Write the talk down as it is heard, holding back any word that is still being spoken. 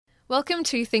Welcome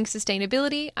to Think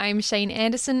Sustainability. I'm Shane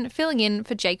Anderson, filling in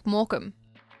for Jake Morecambe.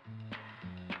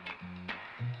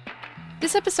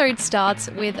 This episode starts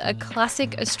with a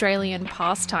classic Australian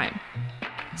pastime: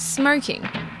 smoking.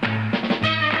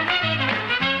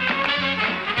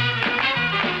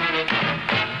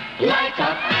 Light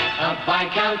up a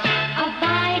Viscount, a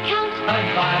Viscount, a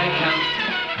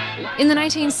Viscount. In the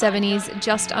 1970s,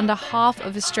 just under half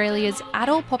of Australia's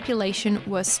adult population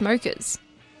were smokers.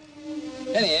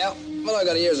 Anyhow, what I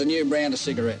got here is a new brand of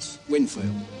cigarettes,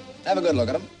 Winfield. Have a good look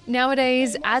at them.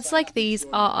 Nowadays, ads like these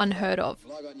are unheard of.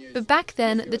 But back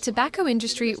then, the tobacco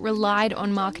industry relied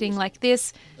on marketing like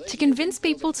this to convince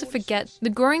people to forget the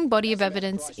growing body of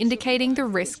evidence indicating the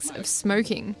risks of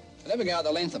smoking. Never go out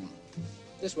the length of them.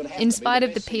 In spite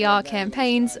of the PR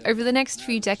campaigns, over the next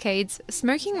few decades,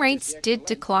 smoking rates did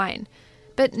decline,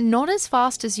 but not as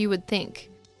fast as you would think.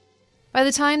 By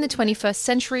the time the 21st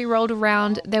century rolled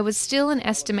around, there was still an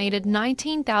estimated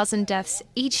 19,000 deaths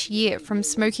each year from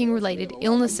smoking-related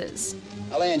illnesses.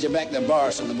 I'll hand you back the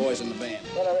bars and the boys in the band.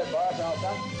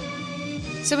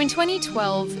 So in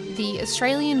 2012, the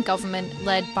Australian government,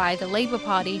 led by the Labor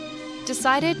Party,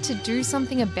 decided to do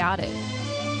something about it.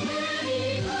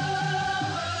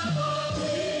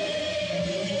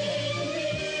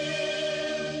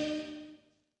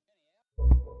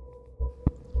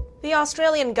 The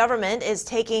Australian government is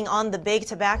taking on the big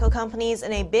tobacco companies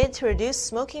in a bid to reduce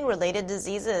smoking-related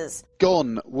diseases.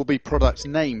 Gone will be product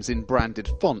names in branded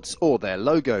fonts or their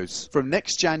logos. From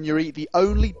next January, the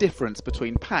only difference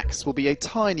between packs will be a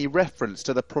tiny reference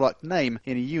to the product name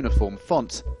in a uniform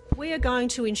font. We are going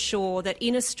to ensure that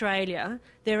in Australia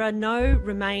there are no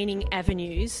remaining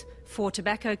avenues for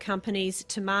tobacco companies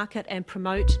to market and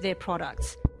promote their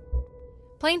products.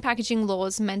 Plain packaging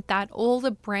laws meant that all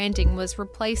the branding was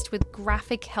replaced with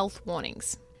graphic health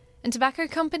warnings. And tobacco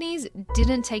companies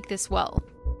didn't take this well.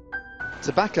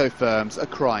 Tobacco firms are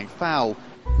crying foul.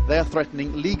 They are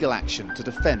threatening legal action to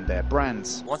defend their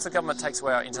brands. Once the government takes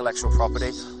away our intellectual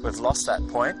property, we've lost that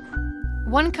point.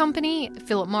 One company,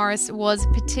 Philip Morris, was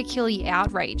particularly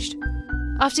outraged.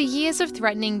 After years of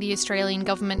threatening the Australian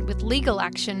government with legal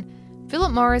action,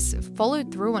 Philip Morris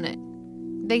followed through on it.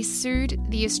 They sued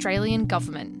the Australian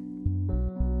government.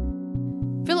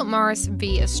 Philip Morris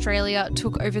v Australia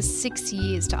took over 6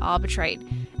 years to arbitrate,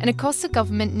 and it cost the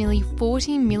government nearly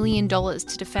 $40 million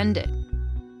to defend it.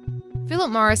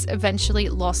 Philip Morris eventually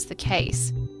lost the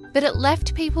case, but it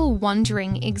left people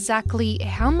wondering exactly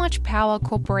how much power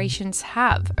corporations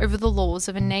have over the laws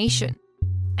of a nation.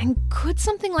 And could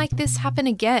something like this happen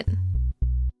again?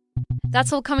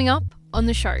 That's all coming up on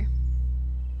the show.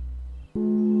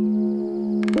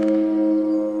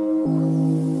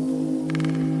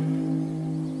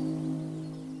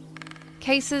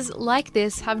 Cases like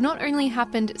this have not only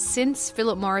happened since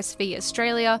Philip Morris v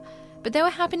Australia, but they were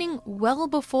happening well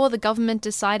before the government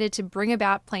decided to bring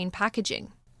about plain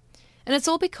packaging. And it's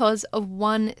all because of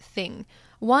one thing,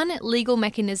 one legal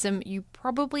mechanism you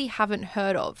probably haven't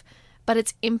heard of, but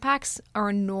its impacts are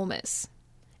enormous.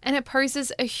 And it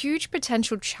poses a huge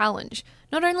potential challenge,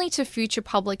 not only to future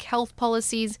public health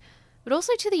policies, but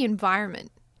also to the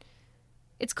environment.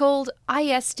 It's called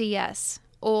ISDS,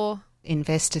 or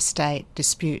Investor-State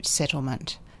Dispute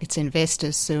Settlement. It's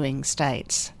investors suing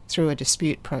states through a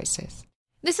dispute process.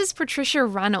 This is Patricia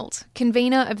Ranald,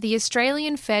 convener of the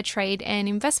Australian Fair Trade and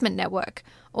Investment Network,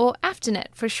 or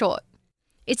AFTRNet for short.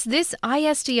 It's this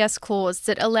ISDS clause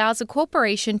that allows a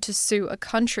corporation to sue a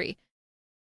country.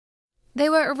 They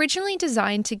were originally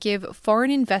designed to give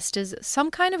foreign investors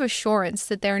some kind of assurance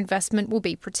that their investment will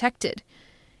be protected.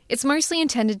 It's mostly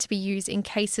intended to be used in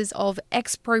cases of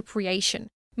expropriation,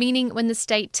 meaning when the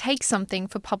state takes something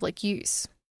for public use.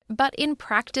 But in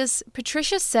practice,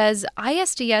 Patricia says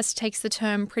ISDS takes the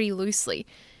term pretty loosely.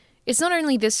 It's not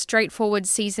only this straightforward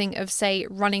seizing of, say,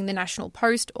 running the National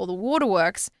Post or the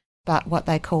waterworks, but what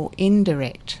they call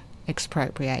indirect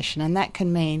expropriation, and that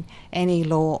can mean any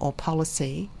law or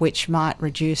policy which might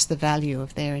reduce the value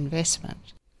of their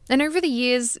investment. And over the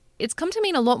years, it's come to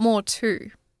mean a lot more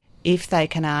too. If they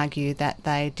can argue that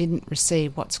they didn't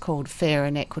receive what's called fair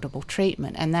and equitable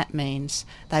treatment, and that means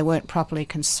they weren't properly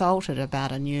consulted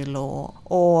about a new law,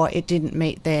 or it didn't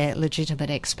meet their legitimate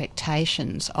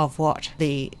expectations of what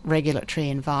the regulatory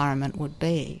environment would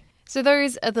be. So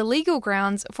those are the legal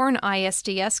grounds for an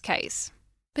ISDS case.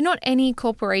 But not any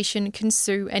corporation can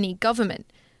sue any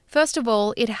government. First of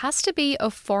all, it has to be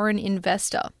a foreign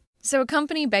investor. So a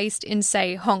company based in,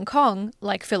 say, Hong Kong,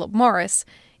 like Philip Morris,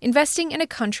 investing in a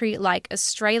country like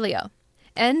Australia.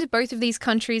 And both of these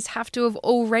countries have to have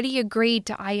already agreed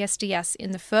to ISDS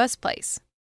in the first place.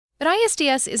 But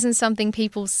ISDS isn't something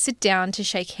people sit down to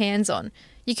shake hands on.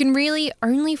 You can really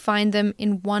only find them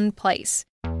in one place: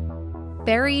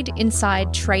 buried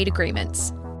inside trade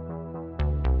agreements.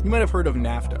 You might have heard of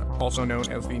NAFTA, also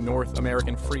known as the North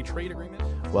American Free Trade Agreement.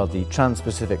 Well, the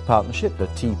Trans-Pacific Partnership, the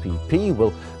TPP,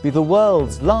 will be the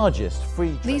world's largest free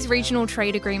trade. These regional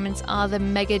trade agreements are the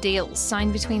mega deals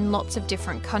signed between lots of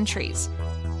different countries.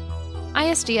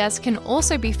 ISDS can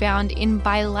also be found in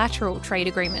bilateral trade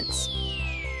agreements.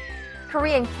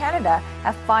 Korea and Canada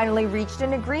have finally reached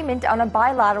an agreement on a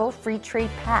bilateral free trade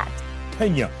pact.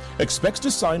 Kenya expects to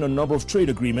sign a number of trade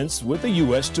agreements with the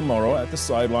U.S. tomorrow at the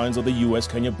sidelines of the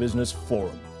U.S.-Kenya Business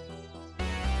Forum.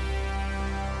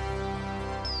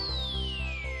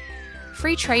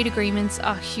 Free trade agreements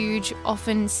are huge,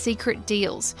 often secret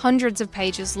deals, hundreds of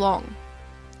pages long.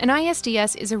 And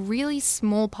ISDS is a really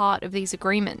small part of these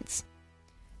agreements.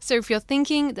 So if you're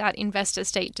thinking that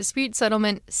investor-state dispute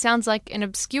settlement sounds like an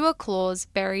obscure clause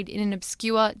buried in an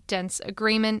obscure, dense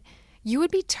agreement, you would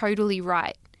be totally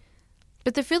right.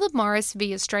 But the Philip Morris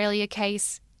v Australia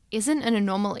case isn't an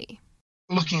anomaly.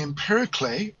 Looking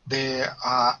empirically, there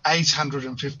are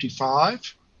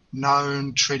 855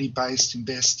 known treaty-based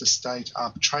investor-state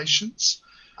arbitrations.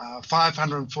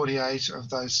 548 of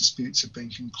those disputes have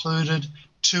been concluded,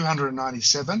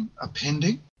 297 are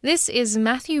pending. This is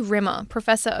Matthew Rimmer,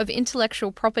 Professor of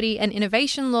Intellectual Property and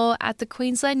Innovation Law at the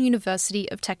Queensland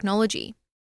University of Technology.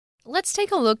 Let's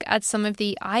take a look at some of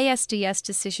the ISDS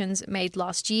decisions made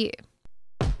last year.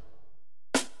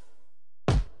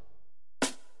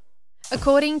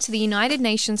 According to the United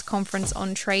Nations Conference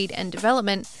on Trade and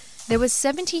Development, there were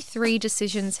 73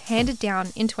 decisions handed down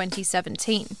in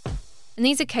 2017. And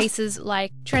these are cases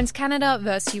like TransCanada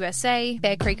vs USA,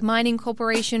 Bear Creek Mining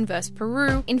Corporation vs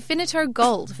Peru, Infinito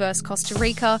Gold vs Costa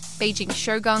Rica, Beijing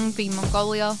Shougang v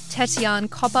Mongolia, Tetian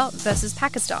Copper vs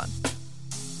Pakistan.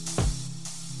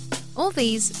 All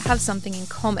these have something in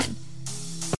common.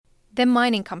 They're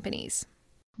mining companies.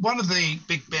 One of the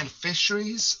big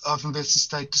beneficiaries of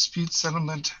investor-state dispute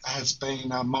settlement has been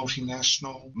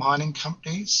multinational mining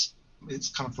companies. It's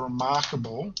kind of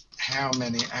remarkable how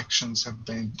many actions have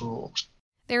been brought.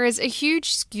 There is a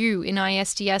huge skew in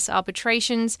ISDS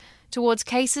arbitrations towards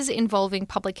cases involving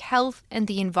public health and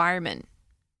the environment.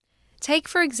 Take,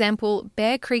 for example,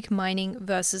 Bear Creek Mining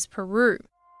versus Peru.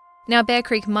 Now, Bear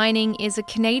Creek Mining is a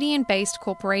Canadian-based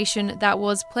corporation that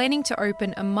was planning to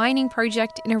open a mining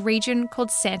project in a region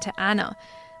called Santa Ana,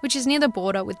 which is near the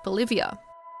border with Bolivia.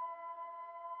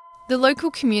 The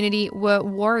local community were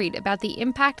worried about the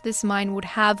impact this mine would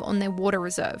have on their water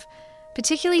reserve,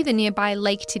 particularly the nearby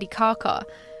Lake Titicaca,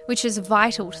 which is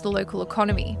vital to the local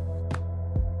economy.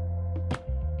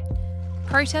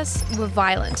 Protests were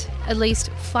violent. At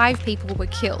least 5 people were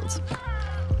killed.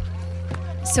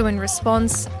 So in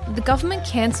response, the government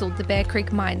cancelled the Bear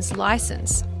Creek Mine's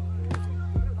licence.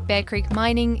 Bear Creek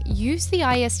Mining used the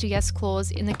ISDS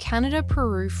clause in the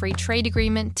Canada-Peru Free Trade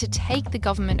Agreement to take the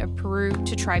government of Peru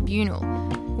to tribunal,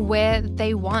 where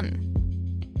they won.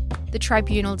 The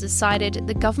tribunal decided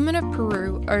the government of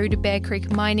Peru owed Bear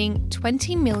Creek Mining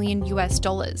 $20 million.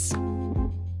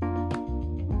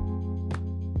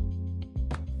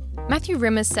 Matthew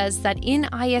Rimmer says that in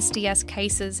ISDS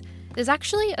cases, there's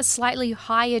actually a slightly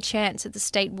higher chance that the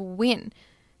state will win,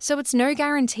 so it's no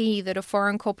guarantee that a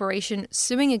foreign corporation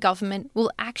suing a government will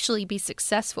actually be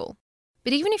successful.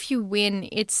 But even if you win,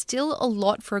 it's still a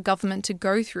lot for a government to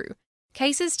go through.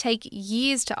 Cases take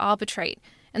years to arbitrate,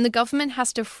 and the government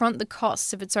has to front the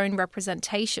costs of its own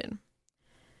representation.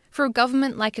 For a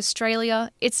government like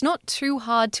Australia, it's not too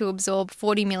hard to absorb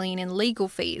 $40 million in legal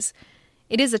fees.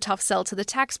 It is a tough sell to the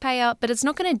taxpayer, but it's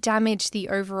not going to damage the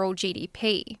overall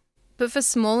GDP. But for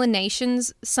smaller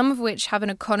nations, some of which have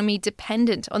an economy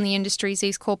dependent on the industries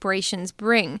these corporations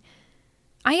bring,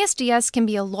 ISDS can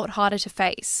be a lot harder to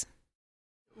face.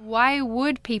 Why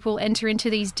would people enter into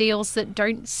these deals that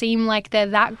don't seem like they're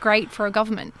that great for a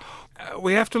government?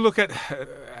 We have to look at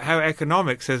how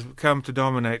economics has come to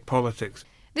dominate politics.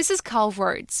 This is Carl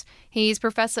Rhodes. He's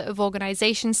Professor of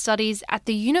Organisation Studies at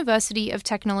the University of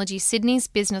Technology Sydney's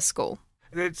Business School.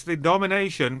 It's the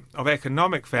domination of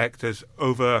economic factors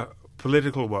over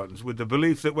political ones, with the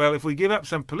belief that, well, if we give up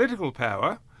some political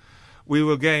power, we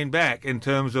will gain back in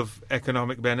terms of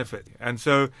economic benefit. And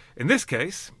so, in this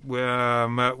case,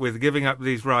 with giving up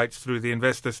these rights through the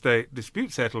investor-state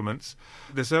dispute settlements,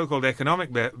 the so-called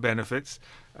economic benefits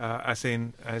are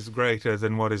seen as greater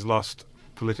than what is lost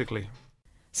politically.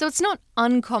 So it's not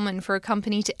uncommon for a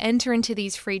company to enter into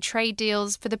these free trade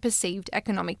deals for the perceived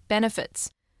economic benefits.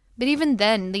 But even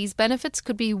then, these benefits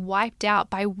could be wiped out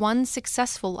by one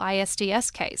successful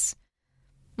ISDS case.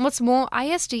 What's more,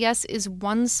 ISDS is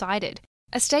one-sided.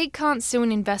 A state can't sue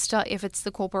an investor if it's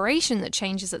the corporation that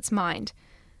changes its mind.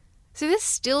 So this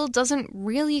still doesn't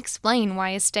really explain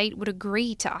why a state would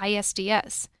agree to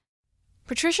ISDS.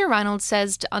 Patricia Ranald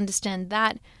says to understand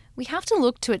that, we have to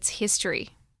look to its history.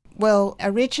 Well,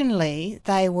 originally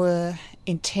they were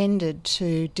intended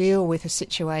to deal with a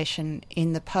situation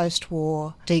in the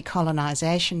post-war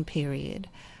decolonisation period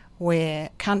where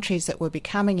countries that were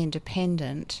becoming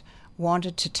independent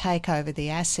wanted to take over the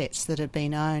assets that had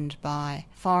been owned by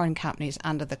foreign companies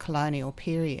under the colonial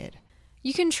period.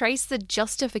 You can trace the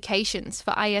justifications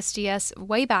for ISDS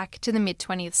way back to the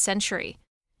mid-20th century.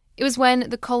 It was when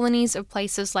the colonies of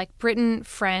places like Britain,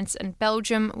 France and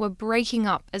Belgium were breaking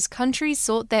up as countries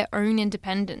sought their own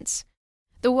independence.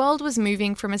 The world was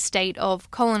moving from a state of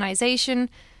colonisation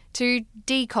to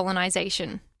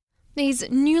decolonisation. These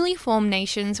newly formed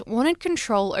nations wanted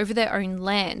control over their own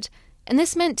land, and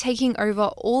this meant taking over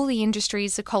all the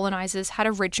industries the colonisers had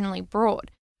originally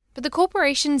brought. But the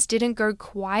corporations didn't go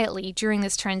quietly during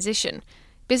this transition.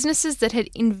 Businesses that had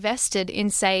invested in,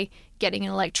 say, getting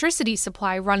an electricity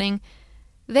supply running,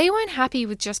 they weren't happy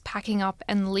with just packing up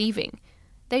and leaving.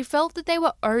 They felt that they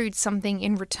were owed something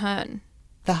in return.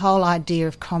 The whole idea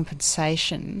of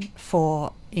compensation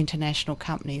for international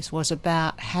companies was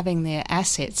about having their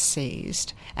assets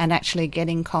seized and actually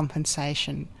getting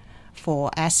compensation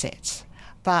for assets.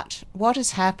 But what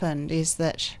has happened is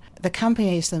that the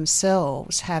companies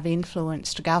themselves have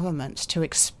influenced governments to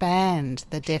expand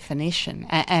the definition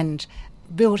and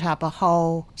built up a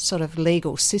whole sort of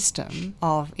legal system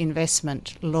of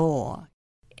investment law.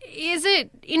 Is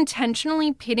it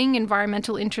intentionally pitting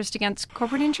environmental interest against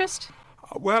corporate interest?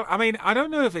 Well, I mean, I don't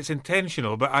know if it's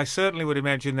intentional, but I certainly would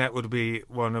imagine that would be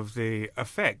one of the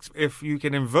effects. If you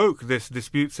can invoke this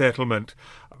dispute settlement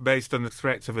based on the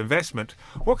threats of investment,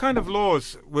 what kind of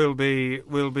laws will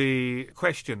be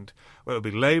questioned? Well,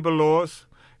 it'll be labour laws,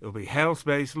 it'll be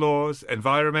health-based laws,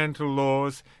 environmental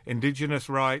laws, indigenous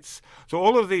rights. So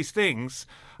all of these things,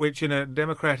 which in a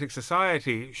democratic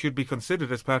society should be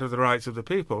considered as part of the rights of the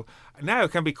people, now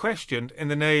can be questioned in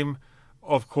the name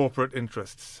of corporate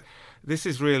interests. This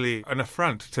is really an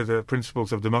affront to the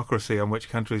principles of democracy on which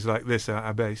countries like this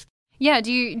are based. Yeah,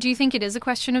 do you think it is a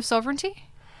question of sovereignty?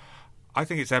 I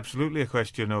think it's absolutely a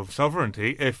question of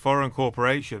sovereignty if foreign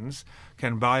corporations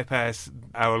can bypass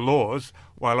our laws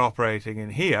while operating in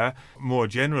here. More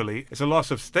generally, it's a loss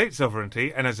of state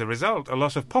sovereignty and, as a result, a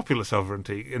loss of popular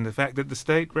sovereignty in the fact that the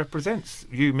state represents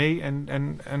you, me,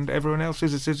 and everyone else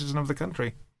who's a citizen of the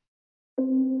country.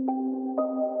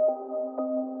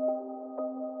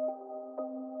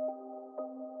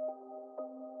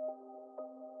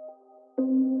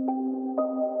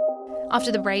 After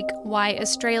the break, why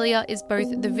Australia is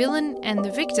both the villain and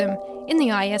the victim in the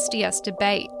ISDS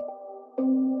debate.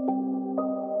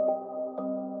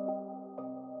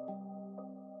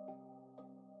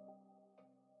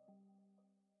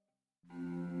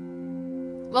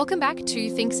 Welcome back to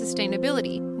Think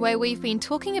Sustainability, where we've been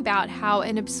talking about how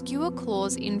an obscure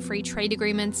clause in free trade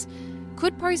agreements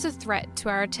could pose a threat to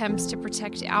our attempts to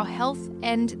protect our health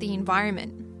and the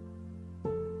environment.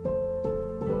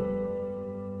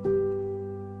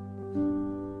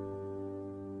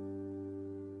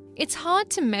 It's hard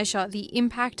to measure the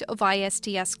impact of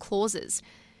ISDS clauses.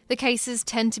 The cases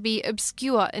tend to be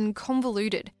obscure and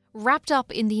convoluted, wrapped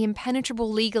up in the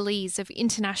impenetrable legalese of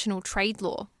international trade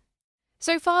law.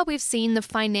 So far, we've seen the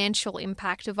financial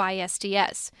impact of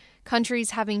ISDS,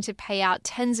 countries having to pay out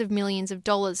tens of millions of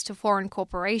dollars to foreign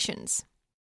corporations.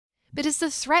 But is the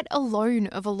threat alone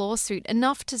of a lawsuit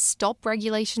enough to stop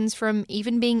regulations from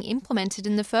even being implemented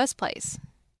in the first place?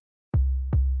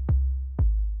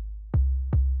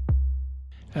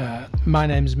 My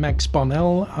name's Max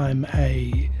Bonnell. I'm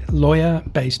a lawyer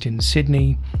based in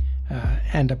Sydney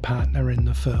and a partner in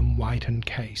the firm White &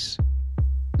 Case.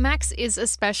 Max is a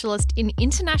specialist in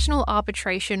international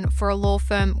arbitration for a law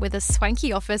firm with a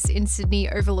swanky office in Sydney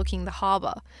overlooking the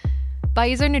harbour. By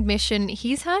his own admission,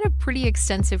 he's had a pretty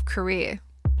extensive career.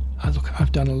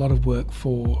 I've done a lot of work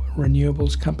for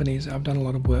renewables companies. I've done a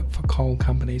lot of work for coal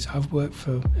companies. I've worked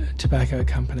for tobacco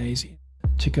companies.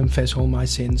 To confess all my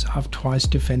sins, I've twice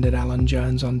defended Alan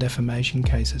Jones on defamation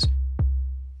cases.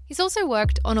 He's also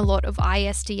worked on a lot of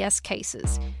ISDS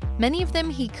cases. Many of them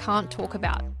he can't talk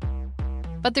about.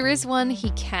 But there is one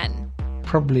he can.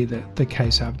 Probably the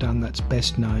case I've done that's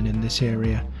best known in this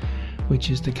area, which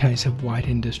is the case of White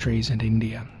Industries in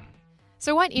India.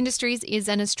 So White Industries is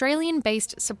an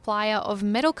Australian-based supplier of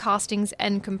metal castings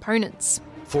and components.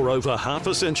 For over half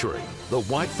a century, the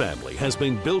White family has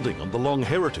been building on the long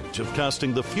heritage of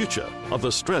casting the future of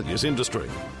Australia's industry.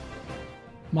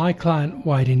 My client,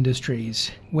 White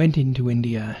Industries, went into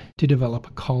India to develop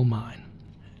a coal mine.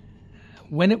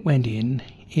 When it went in,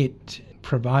 it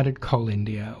provided Coal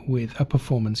India with a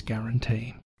performance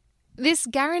guarantee. This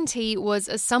guarantee was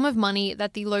a sum of money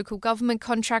that the local government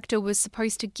contractor was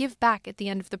supposed to give back at the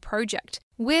end of the project,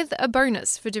 with a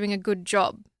bonus for doing a good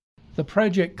job. The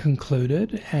project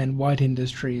concluded and White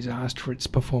Industries asked for its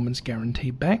performance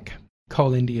guarantee back.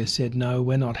 Coal India said, no,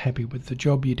 we're not happy with the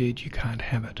job you did, you can't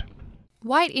have it.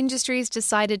 White Industries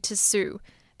decided to sue.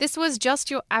 This was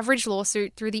just your average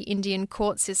lawsuit through the Indian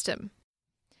court system.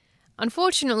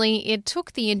 Unfortunately, it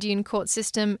took the Indian court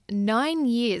system 9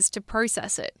 years to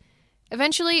process it.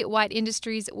 Eventually, White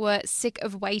Industries were sick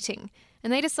of waiting,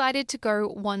 and they decided to go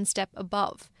one step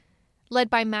above. Led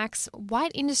by Max,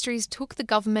 White Industries took the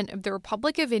government of the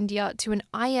Republic of India to an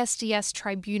ISDS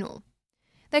tribunal.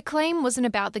 Their claim wasn't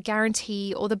about the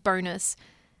guarantee or the bonus.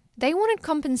 They wanted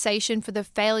compensation for the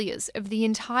failures of the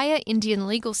entire Indian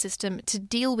legal system to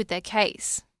deal with their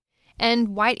case.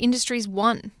 And White Industries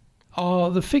won. Oh,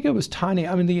 the figure was tiny.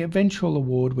 I mean, the eventual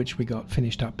award, which we got,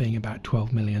 finished up being about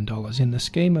 $12 million. In the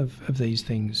scheme of these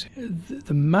things,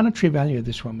 the monetary value of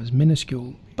this one was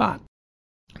minuscule, but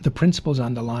the principles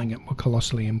underlying it were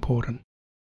colossally important.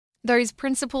 Those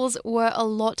principles were a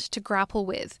lot to grapple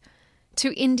with.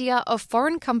 To India, a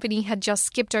foreign company had just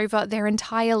skipped over their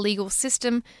entire legal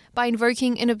system by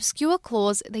invoking an obscure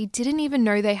clause they didn't even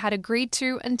know they had agreed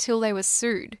to until they were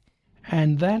sued.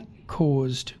 And that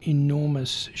caused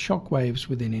enormous shockwaves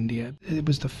within India. It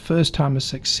was the first time a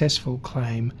successful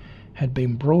claim had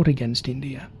been brought against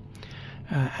India.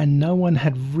 And no one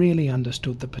had really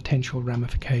understood the potential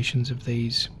ramifications of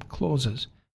these clauses.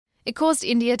 It caused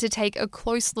India to take a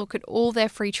close look at all their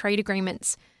free trade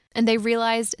agreements, and they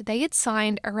realised they had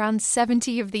signed around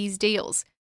 70 of these deals.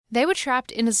 They were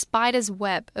trapped in a spider's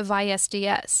web of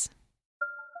ISDS.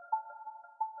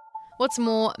 What's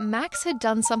more, Max had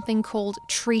done something called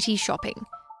treaty shopping.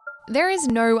 There is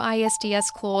no ISDS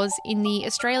clause in the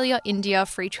Australia-India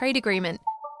Free Trade Agreement,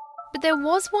 but there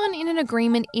was one in an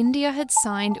agreement India had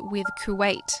signed with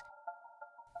Kuwait.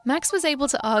 Max was able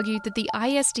to argue that the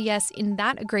ISDS in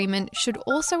that agreement should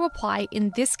also apply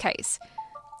in this case,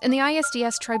 and the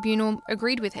ISDS tribunal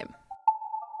agreed with him.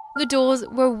 The doors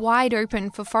were wide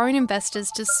open for foreign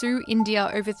investors to sue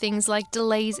India over things like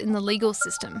delays in the legal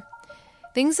system,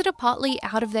 things that are partly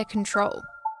out of their control.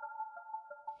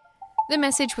 The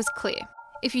message was clear.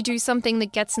 If you do something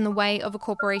that gets in the way of a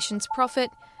corporation's profit,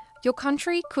 your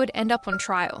country could end up on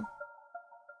trial.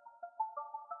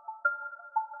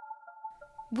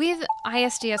 With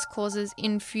ISDS clauses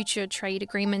in future trade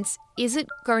agreements, is it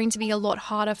going to be a lot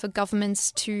harder for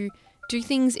governments to do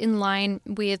things in line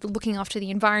with looking after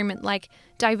the environment, like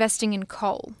divesting in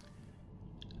coal?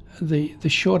 The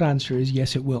short answer is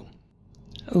yes, it will.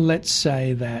 Let's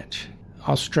say that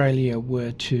Australia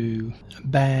were to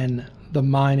ban the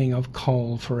mining of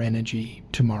coal for energy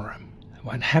tomorrow. It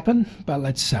won't happen, but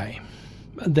let's say.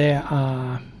 There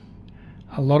are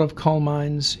a lot of coal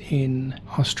mines in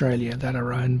Australia that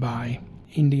are owned by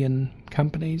Indian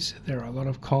companies. There are a lot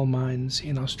of coal mines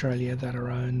in Australia that are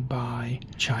owned by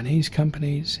Chinese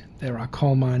companies. There are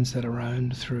coal mines that are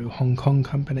owned through Hong Kong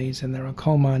companies, and there are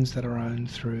coal mines that are owned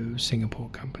through Singapore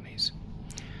companies.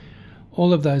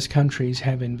 All of those countries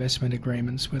have investment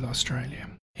agreements with Australia.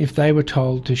 If they were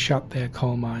told to shut their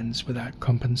coal mines without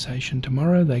compensation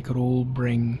tomorrow, they could all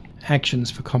bring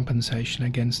actions for compensation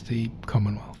against the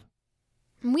Commonwealth.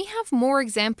 We have more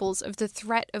examples of the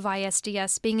threat of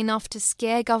ISDS being enough to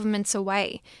scare governments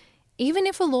away, even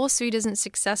if a lawsuit isn't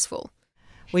successful.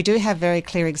 We do have very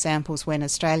clear examples when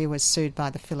Australia was sued by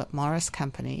the Philip Morris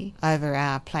Company over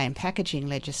our plain packaging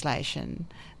legislation.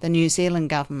 The New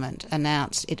Zealand government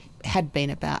announced it had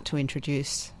been about to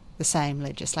introduce the same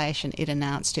legislation. It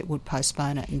announced it would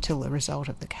postpone it until the result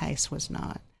of the case was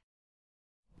known.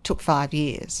 It took 5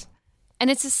 years. And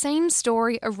it's the same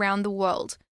story around the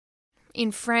world.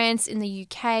 In France, in the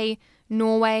UK,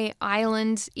 Norway,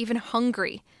 Ireland, even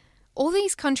Hungary. All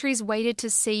these countries waited to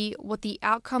see what the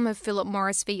outcome of Philip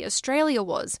Morris v Australia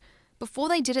was before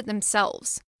they did it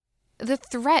themselves. The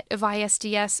threat of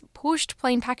ISDS pushed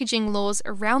plain packaging laws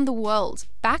around the world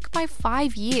back by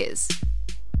 5 years.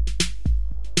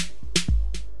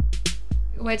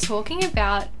 We're talking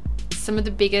about some of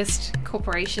the biggest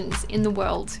corporations in the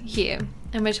world here.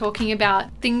 And we're talking about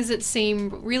things that seem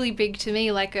really big to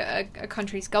me, like a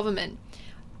country's government,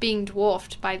 being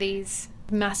dwarfed by these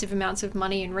massive amounts of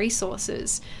money and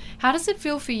resources. How does it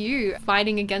feel for you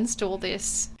fighting against all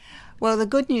this? Well, the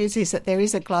good news is that there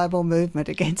is a global movement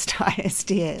against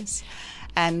ISDS,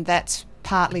 and that's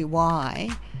partly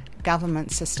why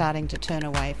governments are starting to turn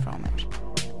away from it.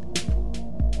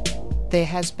 There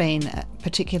has been,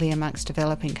 particularly amongst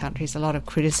developing countries, a lot of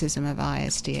criticism of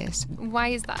ISDS. Why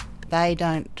is that? They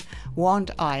don't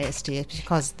want ISDS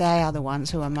because they are the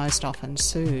ones who are most often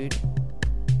sued.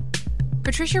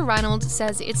 Patricia Ranald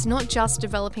says it's not just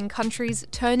developing countries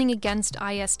turning against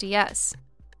ISDS.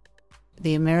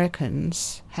 The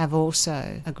Americans have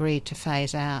also agreed to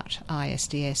phase out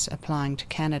ISDS applying to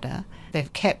Canada.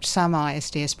 They've kept some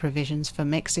ISDS provisions for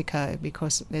Mexico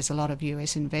because there's a lot of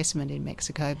US investment in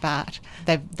Mexico, but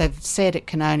they've said it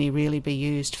can only really be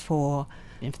used for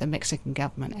if the Mexican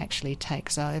government actually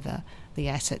takes over the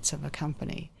assets of a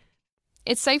company.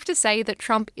 It's safe to say that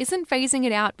Trump isn't phasing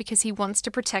it out because he wants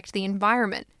to protect the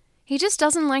environment. He just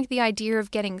doesn't like the idea of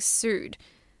getting sued.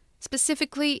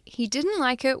 Specifically, he didn't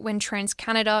like it when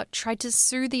TransCanada tried to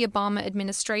sue the Obama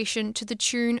administration to the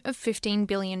tune of $15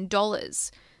 billion.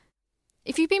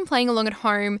 If you've been playing along at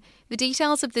home, the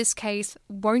details of this case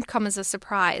won't come as a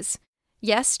surprise.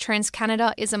 Yes,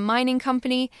 TransCanada is a mining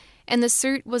company, and the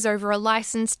suit was over a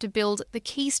license to build the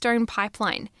Keystone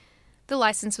Pipeline. The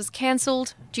license was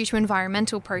cancelled due to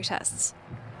environmental protests.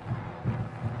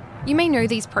 You may know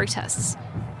these protests.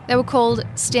 They were called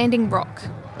Standing Rock,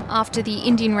 after the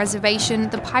Indian reservation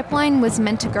the pipeline was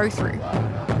meant to go through. We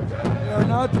are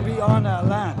not to be on that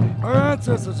land. Our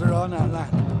ancestors are on that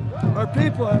land. Our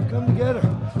people have come together.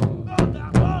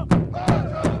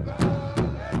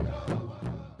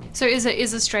 So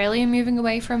is Australia moving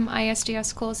away from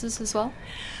ISDS clauses as well?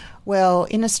 Well,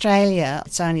 in Australia,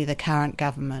 it's only the current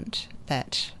government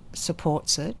that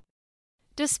supports it.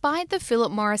 Despite the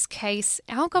Philip Morris case,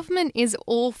 our government is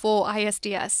all for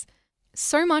ISDS.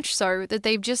 So much so that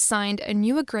they've just signed a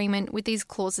new agreement with these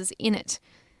clauses in it.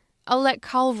 I'll let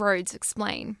Carl Rhodes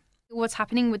explain. What's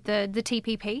happening with the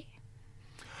TPP?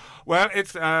 Well,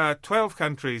 it's 12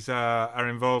 countries are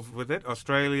involved with it.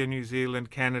 Australia, New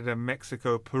Zealand, Canada,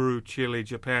 Mexico, Peru, Chile,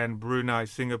 Japan, Brunei,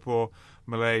 Singapore,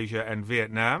 Malaysia and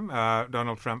Vietnam.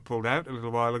 Donald Trump pulled out a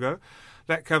little while ago.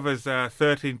 That covers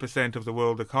 13% of the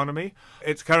world economy.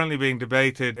 It's currently being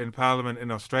debated in Parliament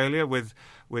in Australia with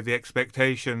the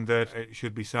expectation that it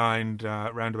should be signed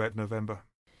around about November.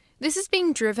 This is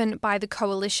being driven by the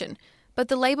coalition, but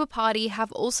the Labor Party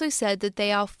have also said that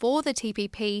they are for the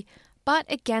TPP but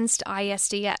against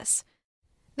ISDS.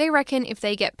 They reckon if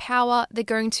they get power, they're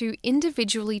going to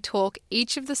individually talk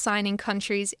each of the signing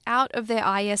countries out of their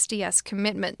ISDS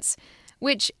commitments,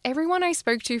 which everyone I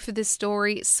spoke to for this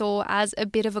story saw as a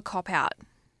bit of a cop-out.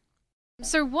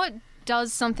 So what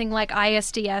does something like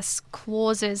ISDS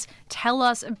clauses tell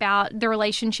us about the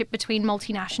relationship between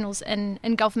multinationals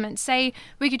and government? Say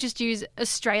we could just use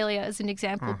Australia as an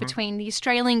example, between the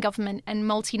Australian government and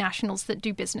multinationals that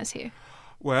do business here.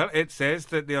 Well, it says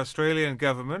that the Australian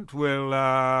government will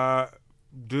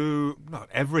do not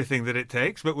everything that it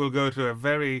takes, but will go to a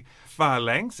very far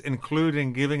lengths,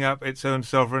 including giving up its own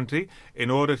sovereignty in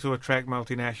order to attract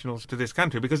multinationals to this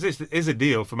country, because this is a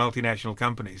deal for multinational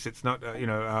companies. It's not,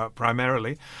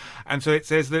 primarily. And so it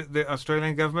says that the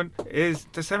Australian government is,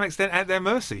 to some extent, at their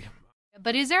mercy.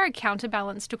 But is there a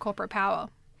counterbalance to corporate power?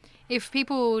 If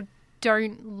people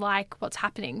don't like what's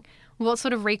happening, what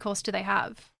sort of recourse do they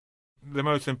have? The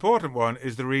most important one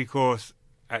is the recourse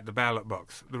at the ballot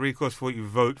box, the recourse for what you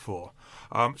vote for.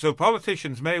 So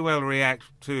politicians may well react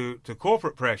to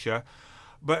corporate pressure,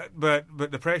 but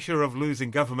the pressure of losing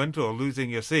government or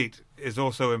losing your seat is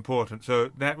also important.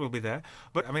 So that will be there.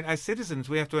 But I mean, as citizens,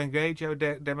 we have to engage our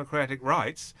democratic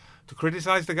rights to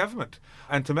criticise the government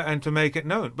and to make it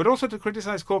known, but also to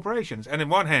criticise corporations. And in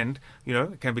one hand,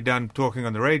 it can be done talking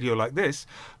on the radio like this,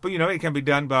 but it can be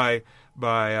done by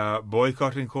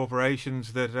boycotting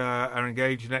corporations that are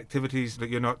engaged in activities that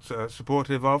you're not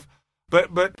supportive of.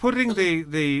 But putting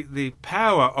the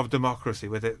power of democracy,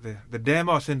 with it, the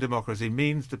demos in democracy,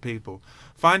 means the people.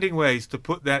 Finding ways to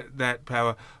put that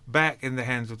power back in the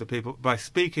hands of the people by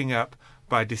speaking up,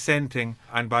 by dissenting,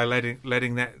 and by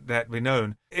letting that be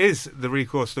known is the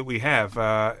recourse that we have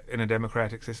in a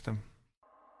democratic system.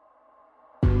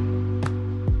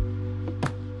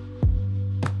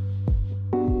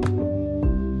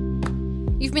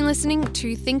 You've been listening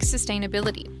to Think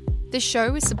Sustainability. This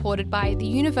show is supported by the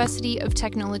University of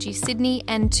Technology Sydney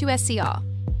and 2SER.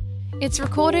 It's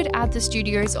recorded at the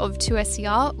studios of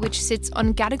 2SER, which sits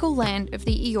on Gadigal land of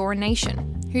the Eora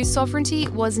Nation, whose sovereignty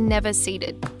was never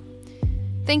ceded.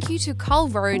 Thank you to Carl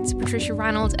Rhodes, Patricia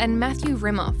Ranald and Matthew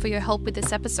Rimmer for your help with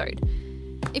this episode.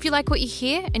 If you like what you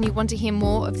hear and you want to hear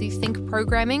more of the Think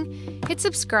programming, hit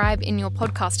subscribe in your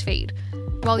podcast feed.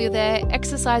 While you're there,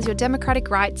 exercise your democratic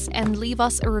rights and leave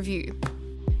us a review.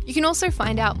 You can also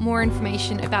find out more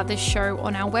information about this show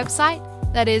on our website,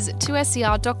 that is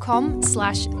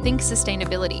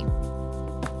 2ser.com/thinksustainability.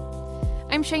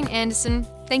 I'm Shane Anderson.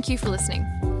 Thank you for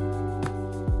listening.